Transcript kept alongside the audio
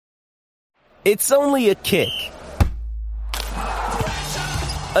It's only a kick,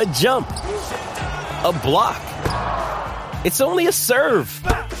 a jump, a block. It's only a serve.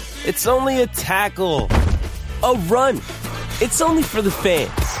 It's only a tackle, a run. It's only for the fans.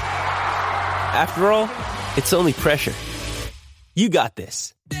 After all, it's only pressure. You got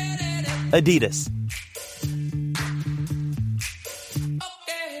this. Adidas.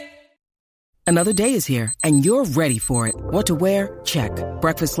 Another day is here, and you're ready for it. What to wear? Check.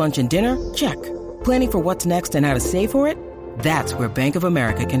 Breakfast, lunch, and dinner? Check. Planning for what's next and how to save for it? That's where Bank of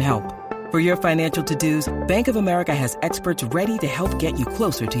America can help. For your financial to-dos, Bank of America has experts ready to help get you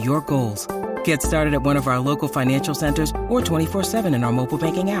closer to your goals. Get started at one of our local financial centers or 24/7 in our mobile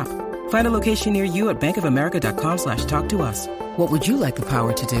banking app. Find a location near you at bankofamerica.com/talktous. What would you like the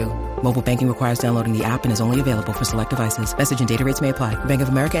power to do? Mobile banking requires downloading the app and is only available for select devices. Message and data rates may apply. Bank of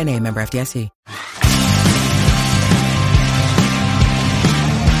America NA, member FDIC.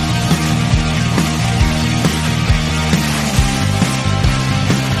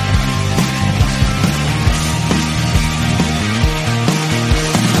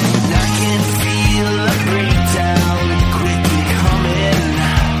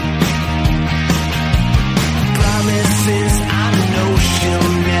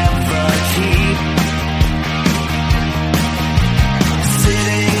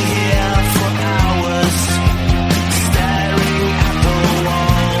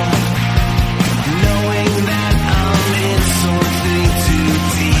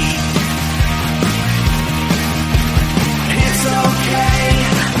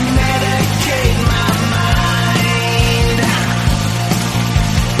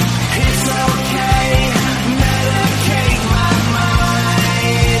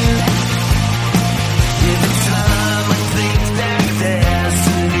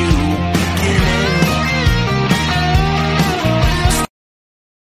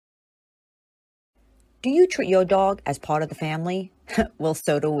 Do you treat your dog as part of the family? Well,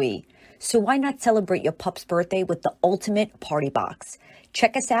 so do we. So why not celebrate your pup's birthday with the ultimate party box?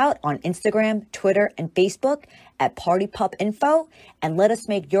 Check us out on Instagram, Twitter, and Facebook at Party Pup Info, and let us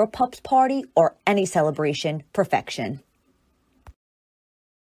make your pup's party or any celebration perfection.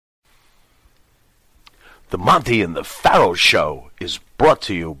 The Monty and the Pharaoh Show is brought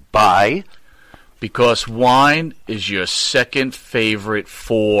to you by... Because wine is your second favorite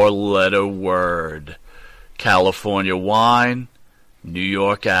four-letter word. California wine, New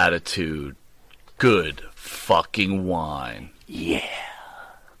York attitude. Good fucking wine. Yeah.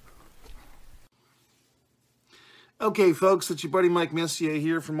 Okay, folks, it's your buddy Mike Messier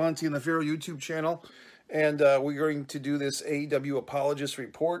here from Monty and the Pharaoh YouTube channel. And we're going to do this AEW Apologist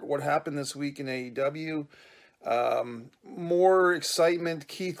Report. What happened this week in AEW? More excitement.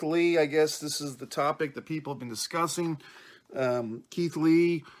 Keith Lee, I guess this is the topic that people have been discussing. Keith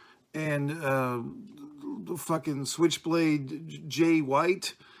Lee and fucking Switchblade Jay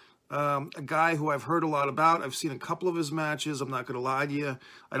White, a guy who I've heard a lot about. I've seen a couple of his matches. I'm not going to lie to you.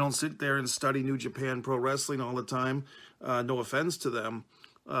 I don't sit there and study New Japan Pro Wrestling all the time. No offense to them.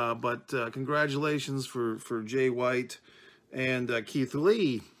 But congratulations for Jay White and Keith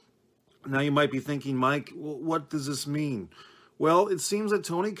Lee. Now you might be thinking, Mike, what does this mean? Well, it seems that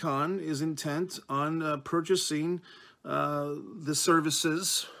Tony Khan is intent on purchasing the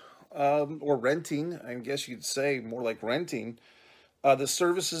services or renting, I guess you'd say more like renting, the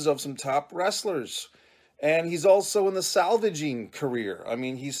services of some top wrestlers. And he's also in the salvaging career. I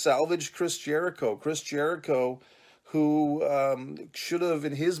mean, he salvaged Chris Jericho. Chris Jericho, who should have,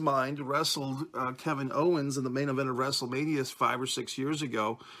 in his mind, wrestled Kevin Owens in the main event of WrestleMania 5 or 6 years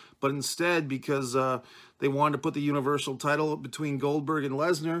ago. But instead, because they wanted to put the Universal title between Goldberg and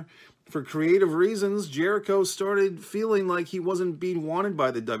Lesnar, for creative reasons, Jericho started feeling like he wasn't being wanted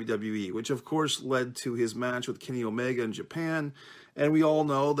by the WWE, which of course led to his match with Kenny Omega in Japan. And we all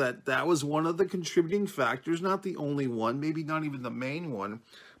know that that was one of the contributing factors, not the only one, maybe not even the main one,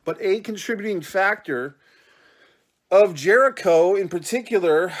 but a contributing factor of Jericho in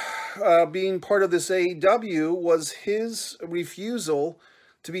particular being part of this AEW was his refusal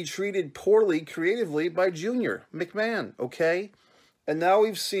to be treated poorly creatively by Junior McMahon, okay? And now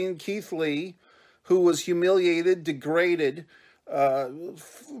we've seen Keith Lee, who was humiliated, degraded,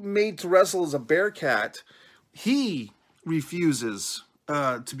 made to wrestle as a bearcat. He refuses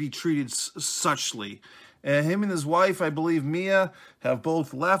to be treated suchly. Him and his wife, I believe Mia, have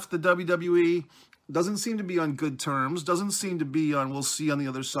both left the WWE. Doesn't seem to be on good terms. Doesn't seem to be on, we'll see on the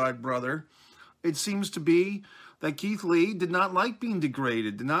other side, brother. It seems to be that Keith Lee did not like being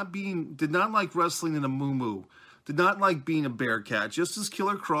degraded, did not like wrestling in a muumuu, did not like being a bearcat, just as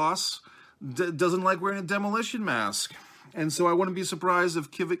Killer Kross doesn't like wearing a demolition mask. And so I wouldn't be surprised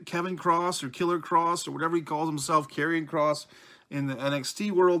if Kevin Cross or Killer Cross or whatever he calls himself, Karrion Kross in the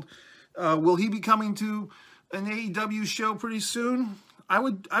NXT world, will he be coming to an AEW show pretty soon? I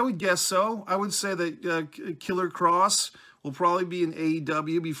would guess so. I would say that Killer Cross will probably be in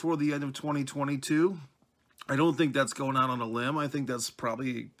AEW before the end of 2022. I don't think that's going out on a limb. I think that's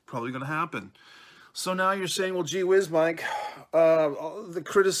probably going to happen. So now you're saying, well, gee whiz, Mike, the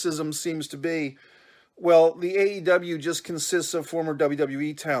criticism seems to be, well, the AEW just consists of former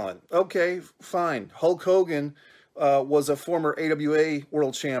WWE talent. Okay, fine. Hulk Hogan was a former AWA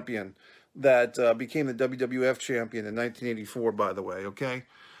world champion that became the WWF champion in 1984, by the way, okay?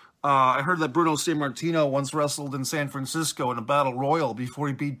 I heard that Bruno Sammartino once wrestled in San Francisco in a battle royal before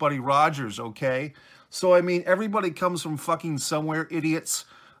he beat Buddy Rogers, okay? So, I mean, everybody comes from fucking somewhere, idiots.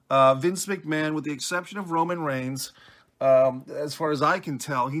 Vince McMahon, with the exception of Roman Reigns, as far as I can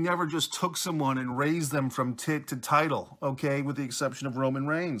tell, he never just took someone and raised them from tit to title, okay, with the exception of Roman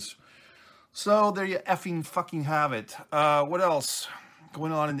Reigns. So, there you effing fucking have it. What else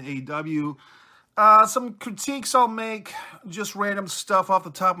going on in the AEW? Some critiques I'll make, just random stuff off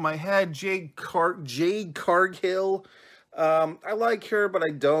the top of my head. Jade Cargill. I like her, but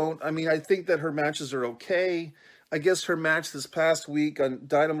I don't. I mean, I think that her matches are okay. I guess her match this past week on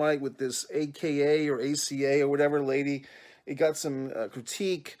Dynamite with this AKA or ACA or whatever lady, it got some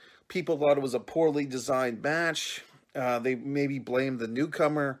critique. People thought it was a poorly designed match. They maybe blamed the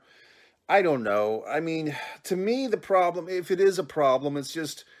newcomer. I don't know. I mean, to me, the problem, if it is a problem, it's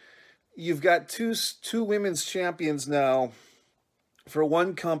just you've got two women's champions now for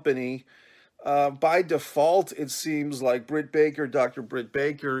one company. By default, it seems like Britt Baker, Dr. Britt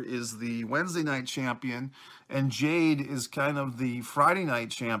Baker, is the Wednesday night champion, and Jade is kind of the Friday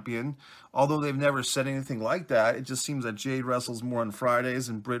night champion, although they've never said anything like that. It just seems that Jade wrestles more on Fridays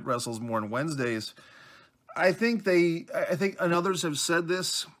and Britt wrestles more on Wednesdays. I think and others have said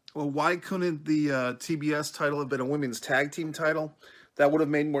this, well, why couldn't the TBS title have been a women's tag team title? That would have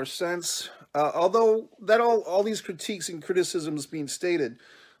made more sense. Although that all these critiques and criticisms being stated,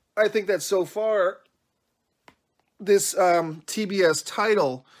 I think that so far, this TBS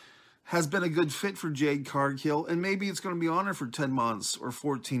title has been a good fit for Jade Cargill, and maybe it's going to be on her for 10 months or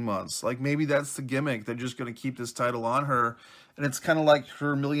 14 months. Like, maybe that's the gimmick. They're just going to keep this title on her, and it's kind of like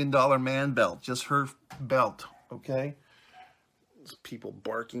her $1 Million Man belt, just her belt, okay? There's people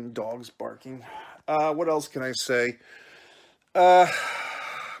barking, dogs barking. What else can I say? On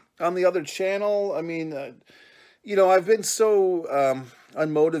the other channel, I mean, I've been so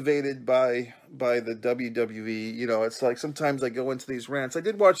unmotivated by the WWE. It's like sometimes I go into these rants. I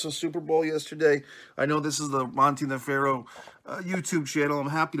did watch the Super Bowl yesterday. I know this is the Monty the Pharaoh YouTube channel. I'm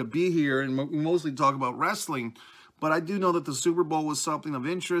happy to be here and mostly talk about wrestling. But I do know that the Super Bowl was something of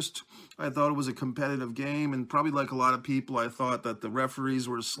interest. I thought it was a competitive game, and probably like a lot of people, I thought that the referees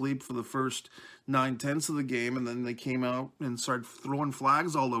were asleep for the first 9/10 of the game, and then they came out and started throwing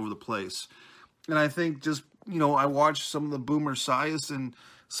flags all over the place. And I think just, I watched some of the Boomer Esiason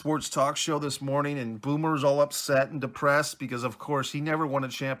sports talk show this morning, and Boomer's all upset and depressed because, of course, he never won a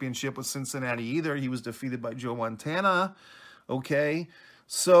championship with Cincinnati either. He was defeated by Joe Montana, okay?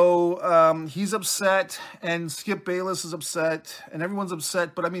 So he's upset, and Skip Bayless is upset, and everyone's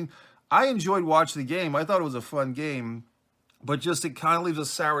upset. But, I mean, I enjoyed watching the game. I thought it was a fun game, but just it kind of leaves a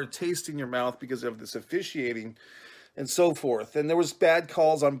sour taste in your mouth because of this officiating and so forth. And there was bad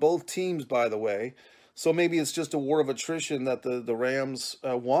calls on both teams, by the way. So maybe it's just a war of attrition that the Rams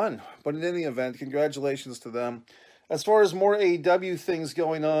won. But in any event, congratulations to them. As far as more AEW things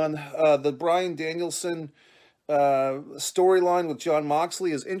going on, the Bryan Danielson storyline with Jon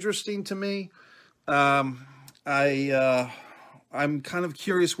Moxley is interesting to me. I'm kind of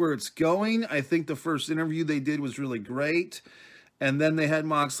curious where it's going. I think the first interview they did was really great. And then they had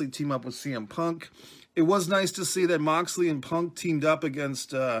Moxley team up with CM Punk. It was nice to see that Moxley and Punk teamed up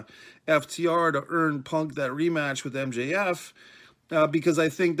against FTR to earn Punk that rematch with MJF. Because I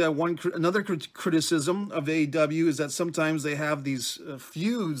think that another criticism of AEW is that sometimes they have these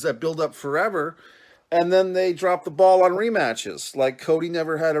feuds that build up forever, and then they drop the ball on rematches. Like Cody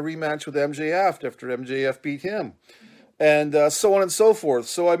never had a rematch with MJF after MJF beat him, and so on and so forth.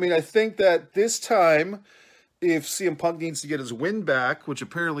 So, I mean, I think that this time, if CM Punk needs to get his win back, which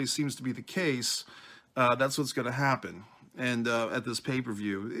apparently seems to be the case, that's what's going to happen. And at this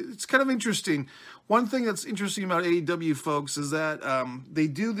pay-per-view, it's kind of interesting. One thing that's interesting about AEW, folks, is that they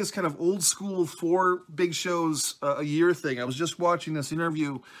do this kind of old-school 4 big shows a year thing. I was just watching this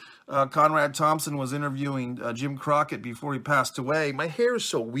interview. Conrad Thompson was interviewing Jim Crockett before he passed away. My hair is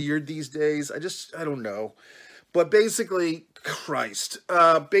so weird these days. I don't know. But basically,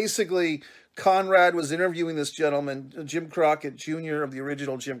 Conrad was interviewing this gentleman, Jim Crockett Jr. of the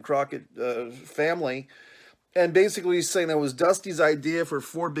original Jim Crockett family, and basically he's saying that was Dusty's idea for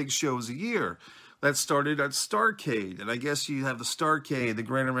 4 big shows a year. That started at Starrcade, and I guess you have the Starrcade, the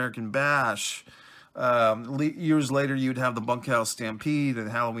Great American Bash. Years later, you'd have the Bunkhouse Stampede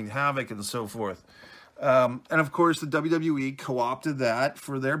and Halloween Havoc and so forth. And of course, the WWE co-opted that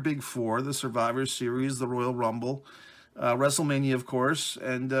for their big 4, the Survivor Series, the Royal Rumble, WrestleMania, of course,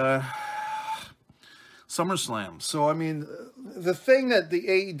 and SummerSlam. So, I mean, the thing that the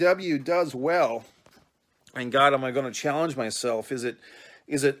AEW does well, and God, am I going to challenge myself, is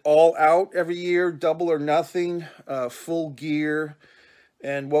it all out every year, double or nothing, full gear,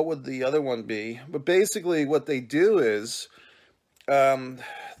 and what would the other one be? But basically what they do is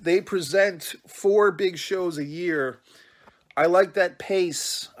they present 4 big shows a year. I like that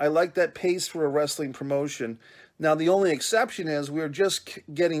pace. I like that pace for a wrestling promotion. Now, the only exception is we're just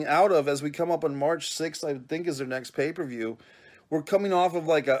getting out of, as we come up on March 6th, I think is their next pay-per-view, we're coming off of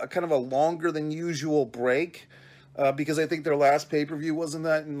like a kind of a longer than usual break because I think their last pay-per-view wasn't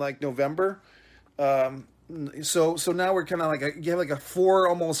that in like November. So now we're kind of like, you have like a 4,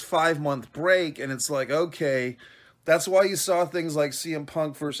 almost 5-month break, and it's like, okay, that's why you saw things like CM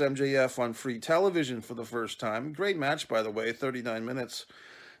Punk versus MJF on free television for the first time. Great match, by the way, 39 minutes.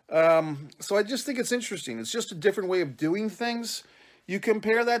 So I just think it's interesting. It's just a different way of doing things. You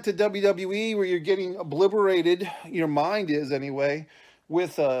compare that to WWE, where you're getting obliterated, your mind is anyway,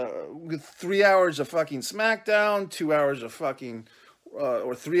 with 3 hours of fucking SmackDown, 2 hours of fucking,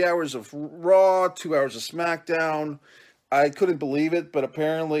 or 3 hours of Raw, 2 hours of SmackDown. I couldn't believe it, but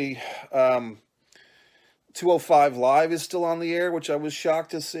apparently 205 Live is still on the air, which I was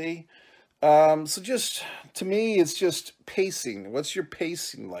shocked to see. So just, to me, it's just pacing. What's your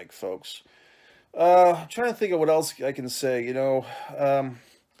pacing like, folks? I'm trying to think of what else I can say,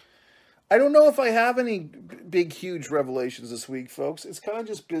 I don't know if I have any big, huge revelations this week, folks. It's kind of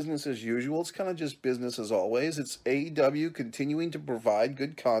just business as usual. It's kind of just business as always. It's AEW continuing to provide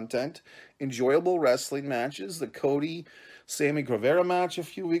good content, enjoyable wrestling matches. The Cody, Sammy Guevara match a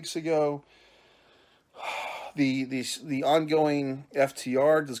few weeks ago. The ongoing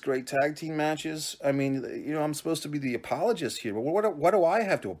FTR, those great tag team matches. I mean, I'm supposed to be the apologist here, but what do I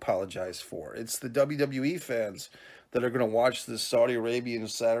have to apologize for? It's the WWE fans that are going to watch this Saudi Arabian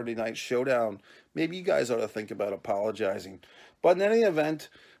Saturday Night Showdown. Maybe you guys ought to think about apologizing. But in any event,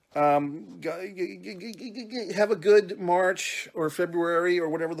 have a good March or February or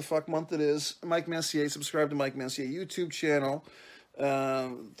whatever the fuck month it is. Mike Messier, subscribe to Mike Messier YouTube channel.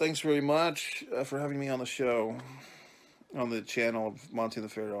 Thanks very much for having me on the show, on the channel of Monty the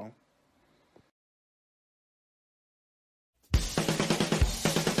Pharaoh.